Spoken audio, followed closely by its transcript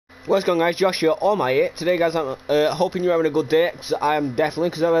What's going on, guys? Josh here on my it. Today, guys, I'm hoping you're having a good day, because I am definitely,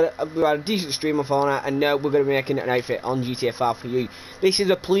 because we've had a decent stream on Fortnite, and now we're going to be making an outfit on GTA 5 for you. This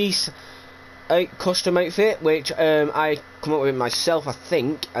is a police custom outfit, which I come up with myself, I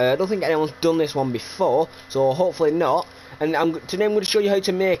think. I don't think anyone's done this one before, so hopefully not. And today I'm going to show you how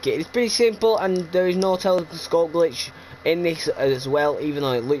to make it. It's pretty simple, and there is no telescope glitch in this as well, even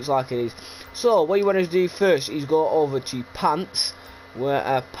though it looks like it is. So, what you want to do first is go over to pants.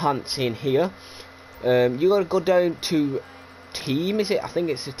 Where pants in here. You gotta go down to team, is it? I think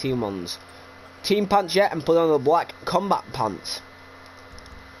it's the team ones. Team pants, yeah, and put on the black combat pants.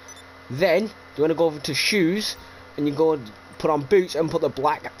 Then you wanna go over to shoes, and you go put on boots and put the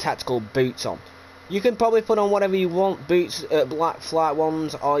black tactical boots on. You can probably put on whatever you want, boots, black flat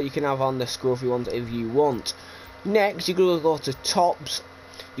ones, or you can have on the scruffy ones if you want. Next, you're gonna go to tops.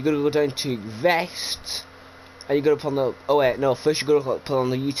 You're gonna go down to vests. And you're gonna put on the, oh wait, no, first you're gonna put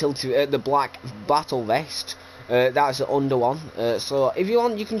on the utility, the black battle vest. That's the under one. So if you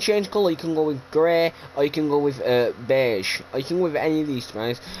want, you can change colour. You can go with grey, or you can go with beige, or you can go with any of these,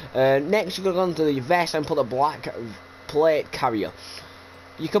 guys. Next, you're gonna go onto the vest and put a black plate carrier.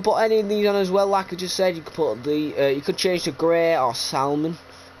 You can put any of these on as well, like I just said. You could put the, you could change to grey or salmon.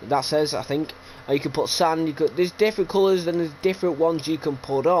 That says, I think. Or you could put sand. You could. There's different colours and there's different ones you can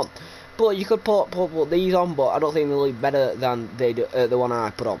put on. But you could put these on, but I don't think they look better than they do, the one I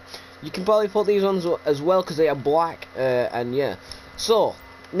put on. You can probably put these ones as well because they are black, and yeah. So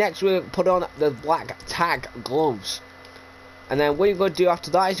next we'll put on the black tag gloves, and then what you're going to do after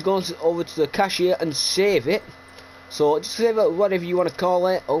that is go over to the cashier and save it. So just save it whatever you want to call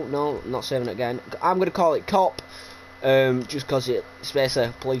it. Oh no, I'm not saving it again. I'm going to call it cop, just because it's basically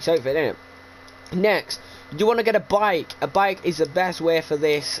a police outfit, isn't it? Next, you want to get a bike. A bike is the best way for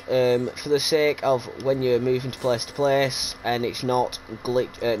this, for the sake of when you're moving to place, and it's not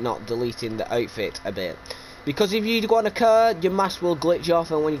not deleting the outfit a bit. Because if you go on a car, your mask will glitch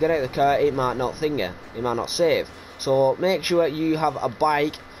off, and when you get out of the car, it might not thinger, it might not save. So make sure you have a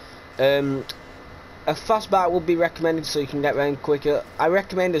bike. A fast bike will be recommended so you can get around quicker. I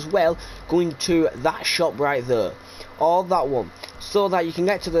recommend as well going to that shop right there, or that one, so that you can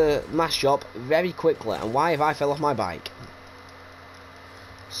get to the mask shop very quickly. And why have I fell off my bike?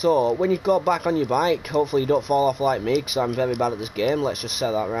 So when you go back on your bike, hopefully you don't fall off like me, because I'm very bad at this game. Let's just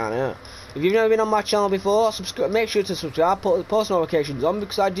set that right out. If you've never been on my channel before, make sure to subscribe, put post notifications on,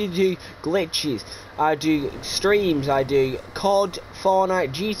 because I do glitches, I do streams, I do COD,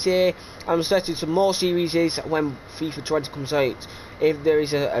 Fortnite, GTA. I'm starting some more series when FIFA 20 comes out, if there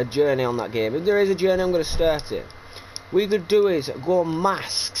is a journey on that game. If there is a journey, I'm going to start it. What you're going to do is go on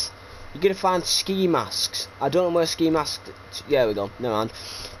masks. You're going to find ski masks. I don't know where ski masks. Yeah, we go. Never mind.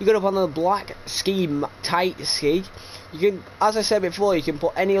 You're going to put on the black tight ski. You can, as I said before, you can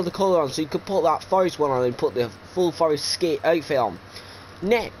put any other colour on. So you could put that forest one on and put the full forest ski outfit on.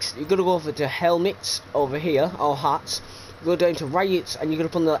 Next, you're going to go over to helmets over here, or hats. You go down to riots, and you're going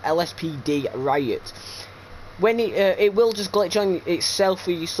to put on the LSPD riot. When it will just glitch on itself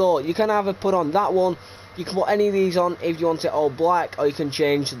for you, so you can either put on that one. You can put any of these on if you want it all black, or you can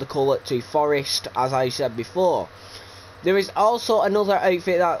change the colour to forest, as I said before. There is also another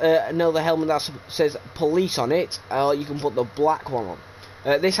outfit, that another helmet that says police on it, or you can put the black one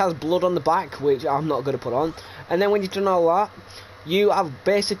on. This has blood on the back, which I'm not going to put on. And then when you've done all that, you have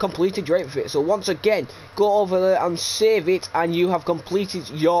basically completed your outfit. So once again, go over there and save it, and you have completed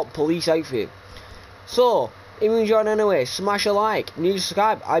your police outfit. So, if you enjoyed anyway, smash a like, new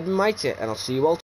subscribe. I've been Mighty, and I'll see you all.